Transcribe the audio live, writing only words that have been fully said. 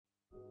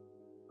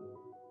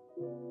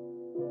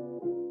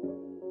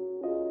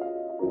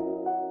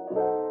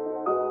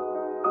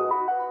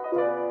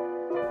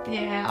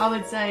I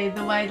would say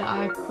the way that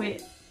I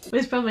quit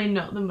was probably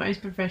not the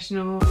most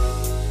professional.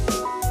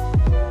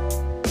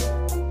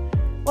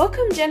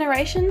 Welcome,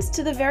 generations,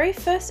 to the very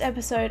first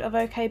episode of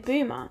OK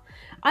Boomer.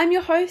 I'm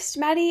your host,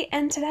 Maddie,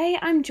 and today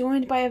I'm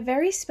joined by a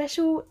very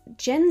special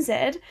Gen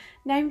Z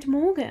named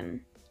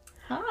Morgan.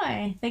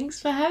 Hi, thanks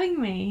for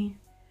having me.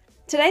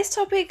 Today's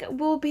topic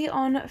will be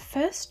on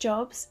first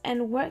jobs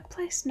and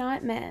workplace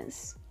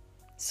nightmares.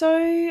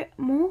 So,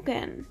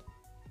 Morgan,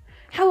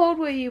 how old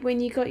were you when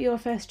you got your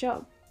first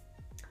job?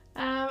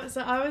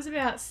 So I was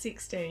about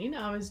 16.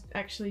 I was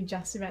actually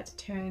just about to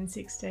turn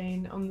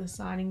 16 on the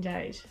signing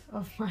date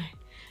of my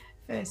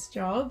first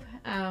job.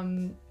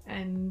 And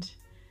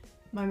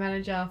my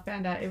manager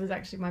found out it was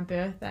actually my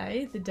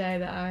birthday, the day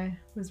that I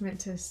was meant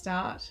to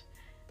start,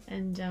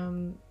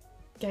 and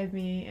gave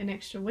me an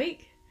extra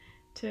week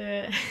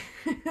to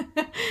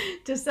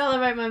to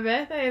celebrate my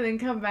birthday and then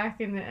come back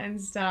and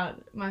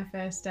start my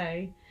first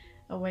day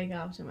a week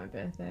after my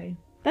birthday.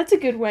 That's a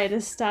good way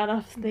to start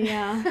off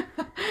the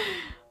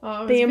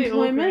Oh, the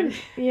employment.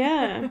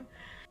 Yeah.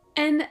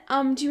 And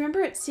do you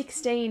remember at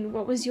 16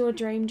 what was your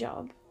dream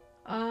job?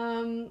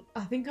 I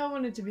think I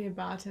wanted to be a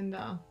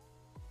bartender.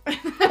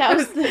 That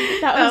was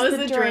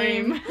the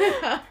dream.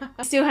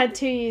 I Still had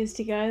 2 years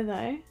to go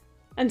though,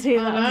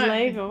 until that was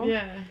legal.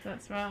 Yeah,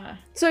 that's right.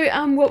 So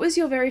what was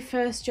your very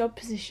first job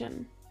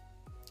position?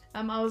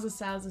 I was a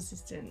sales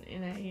assistant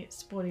in a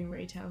sporting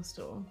retail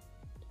store.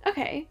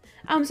 Okay.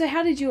 So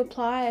how did you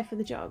apply for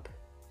the job,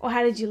 or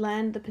how did you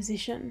land the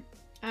position?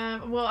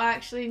 Well, I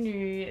actually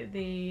knew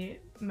the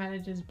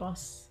manager's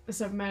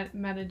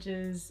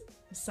manager's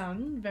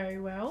son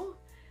very well,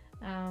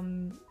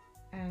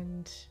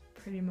 and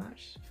pretty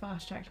much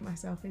fast-tracked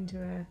myself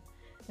into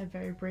a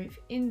very brief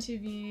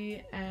interview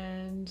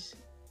and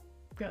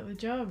got the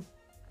job.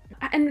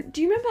 And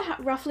do you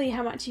remember roughly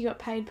how much you got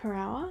paid per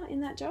hour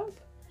in that job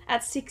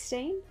at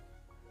 16?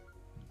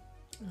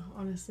 Oh,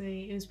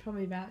 honestly, it was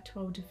probably about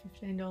 $12 to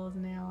 $15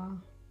 an hour.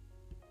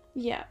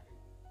 Yeah.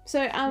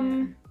 So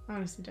Yeah. I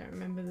honestly don't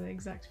remember the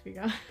exact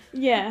figure.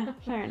 Yeah,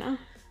 fair enough.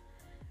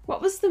 What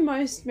was the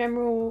most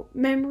memorable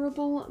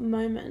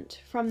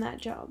moment from that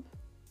job?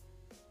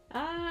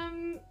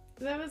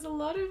 There was a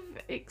lot of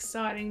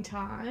exciting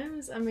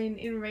times. I mean,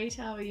 in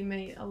retail you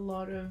meet a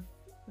lot of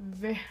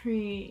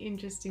very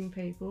interesting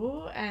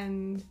people,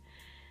 and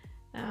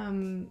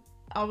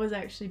I was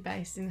actually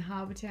based in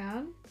Harbour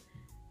Town,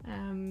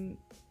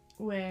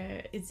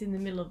 where it's in the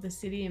middle of the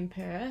city in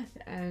Perth,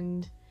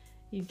 and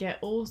you get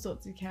all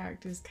sorts of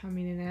characters come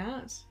in and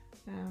out.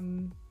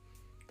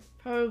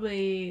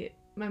 Probably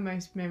my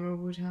most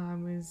memorable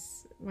time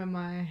was when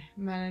my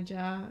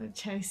manager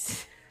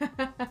chased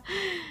a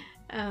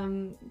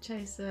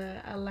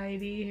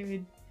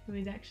lady who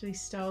had actually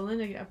stolen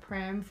a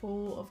pram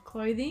full of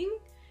clothing,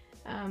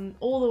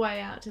 all the way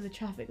out to the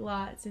traffic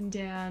lights and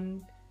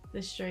down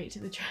the street to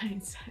the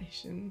train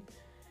station.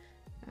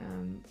 I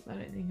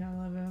don't think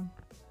I'll ever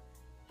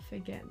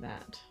forget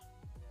that.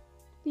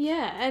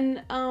 Yeah,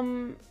 and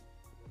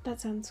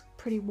that sounds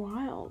pretty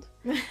wild.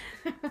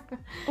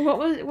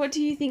 What do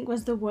you think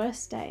was the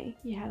worst day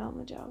you had on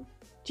the job?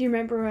 Do you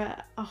remember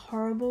a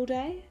horrible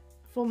day?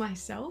 For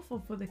myself or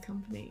for the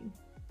company?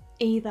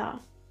 Either.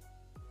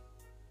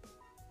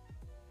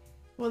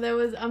 Well,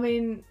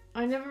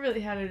 I never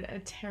really had a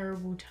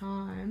terrible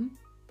time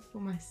for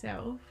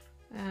myself.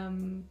 At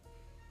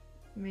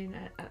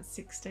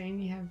 16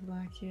 you have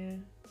like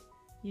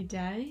your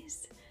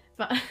days.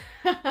 But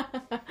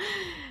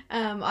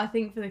I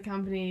think for the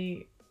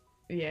company,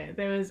 yeah,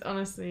 there was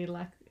honestly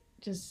like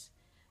just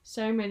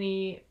so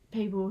many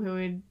people who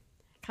would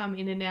come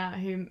in and out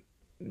who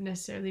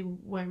necessarily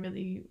weren't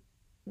really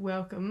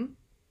welcome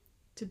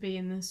to be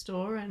in the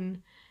store,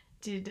 and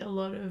did a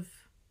lot of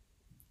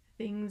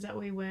things that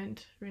we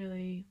weren't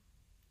really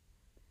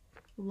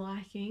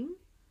liking.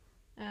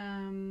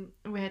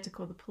 We had to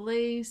call the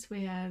police.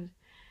 We had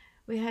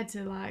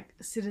to like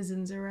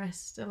citizens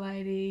arrest a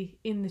lady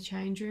in the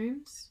change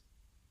rooms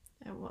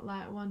at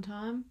one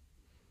time.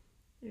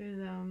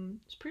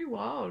 It's pretty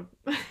wild.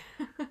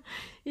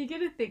 You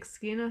get a thick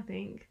skin, I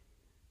think.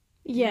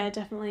 Yeah,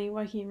 definitely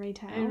working in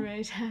retail. In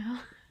retail.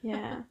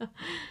 Yeah.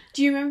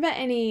 Do you remember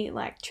any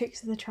like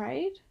tricks of the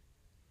trade?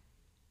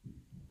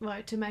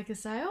 Like to make a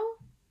sale?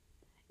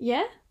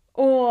 Yeah.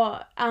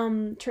 Or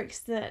tricks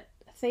that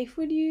a thief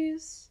would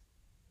use?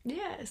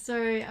 Yeah.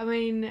 So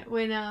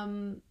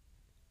when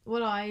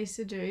what I used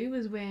to do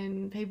was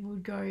when people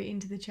would go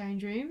into the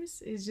change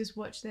rooms is just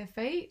watch their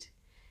feet,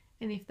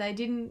 and if they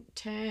didn't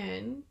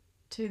turn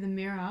to the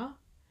mirror,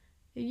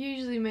 it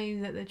usually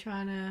means that they're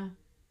trying to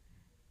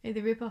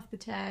either rip off the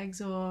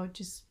tags or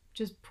just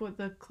put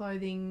the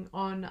clothing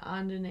on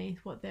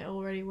underneath what they're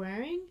already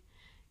wearing.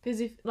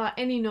 Because if like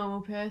any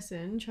normal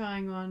person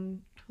trying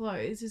on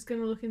clothes is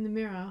going to look in the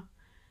mirror,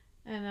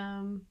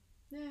 and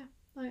yeah,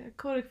 like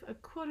I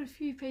caught a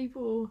few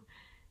people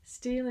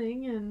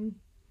stealing, and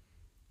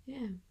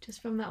yeah,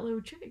 just from that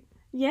little trick.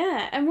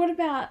 Yeah, and what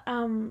about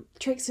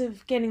tricks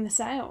of getting the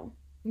sale?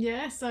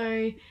 Yeah,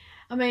 so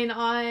I mean,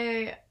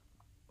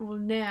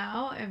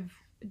 now have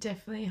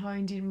definitely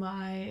honed in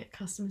my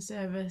customer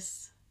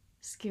service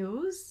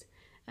skills.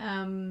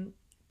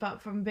 But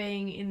from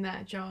being in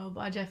that job,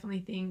 I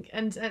definitely think,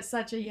 and at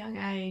such a young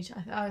age,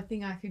 I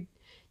think I could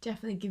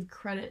definitely give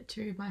credit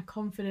to my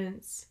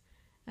confidence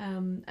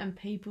and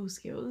people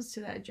skills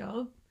to that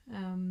job.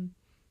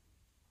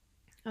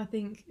 I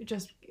think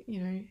just,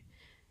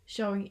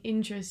 showing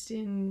interest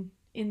in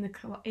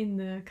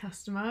the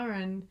customer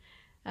and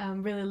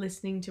really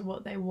listening to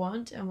what they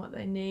want and what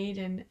they need,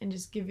 and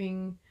just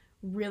giving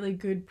really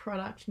good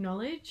product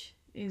knowledge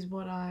is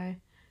what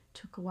I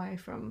took away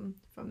from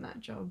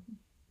that job.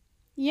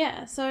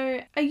 Yeah, so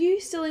are you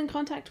still in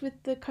contact with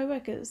the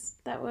co-workers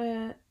that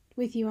were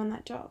with you on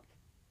that job?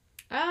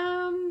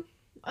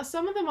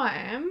 Some of them I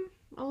am.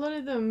 A lot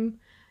of them,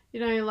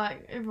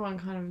 like everyone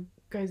kind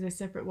of goes their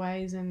separate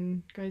ways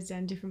and goes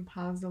down different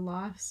paths of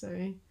life.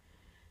 So,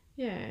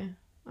 yeah.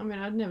 I mean,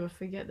 I'd never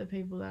forget the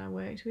people that I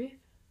worked with.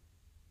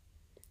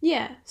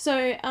 Yeah, so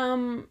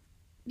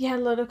you had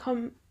a lot of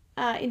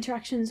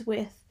interactions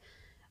with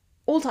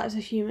all types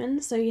of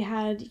humans. So you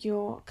had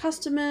your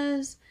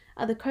customers,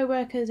 other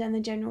co-workers, and the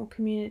general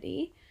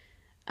community.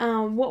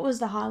 What was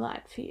the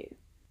highlight for you?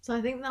 So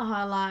I think the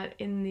highlight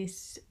in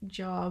this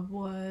job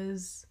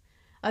was,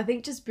 I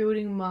think, just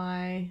building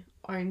my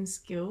own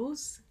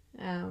skills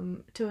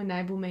to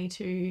enable me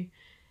to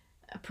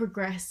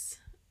progress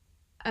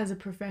as a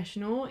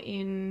professional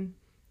in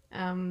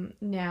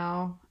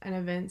now an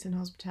events and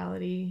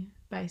hospitality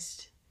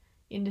based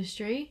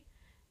industry.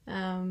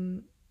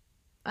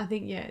 I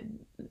think,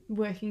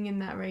 working in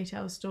that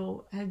retail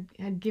store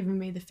had given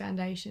me the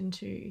foundation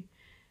to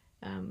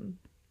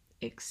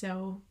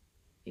excel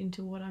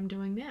into what I'm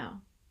doing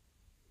now.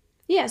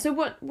 Yeah, so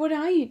what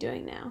are you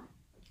doing now?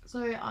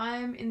 So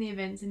I'm in the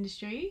events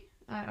industry.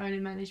 I own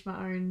and manage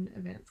my own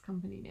events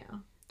company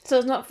now. So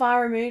it's not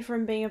far removed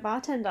from being a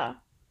bartender.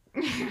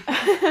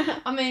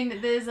 I mean,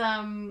 there's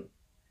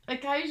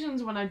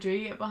occasions when I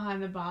do get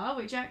behind the bar,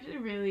 which I actually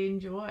really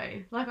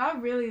enjoy. Like, I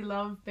really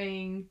love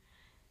being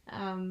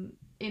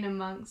in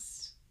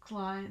amongst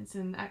clients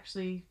and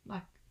actually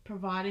like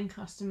providing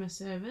customer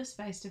service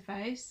face to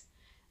face.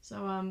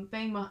 So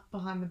being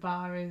behind the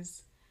bar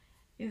is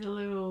a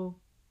little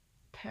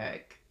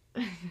perk.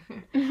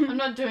 I'm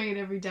not doing it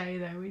every day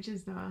though, which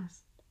is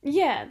nice.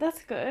 Yeah,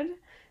 that's good.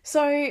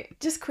 So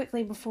just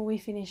quickly before we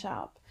finish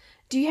up,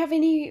 do you have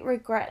any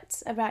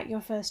regrets about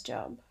your first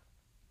job?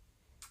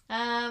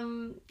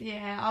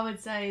 Yeah, I would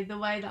say the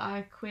way that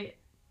I quit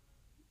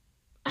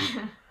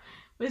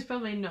was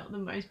probably not the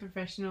most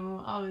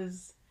professional. I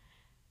was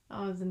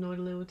a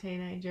naughty little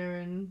teenager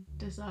and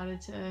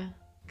decided to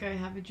go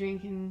have a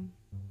drink and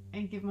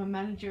give my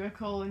manager a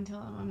call and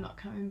tell him I'm not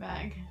coming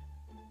back.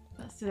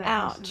 Let's do that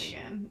Ouch.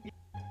 again.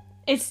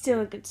 It's still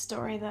a good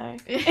story though,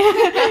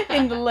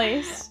 in the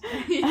least.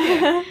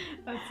 Yeah,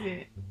 that's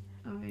it.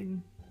 I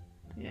mean,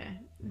 yeah,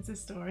 it's a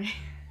story.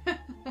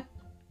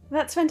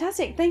 That's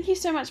fantastic. Thank you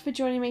so much for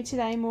joining me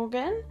today,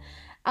 Morgan.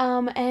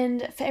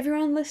 And for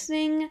everyone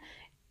listening,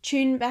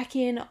 tune back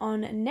in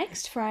on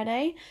next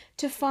Friday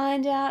to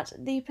find out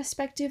the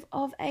perspective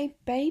of a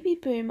baby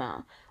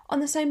boomer on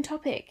the same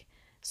topic.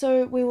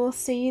 So we will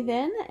see you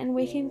then and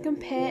we can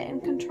compare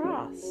and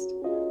contrast.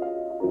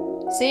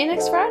 See you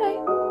next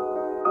Friday.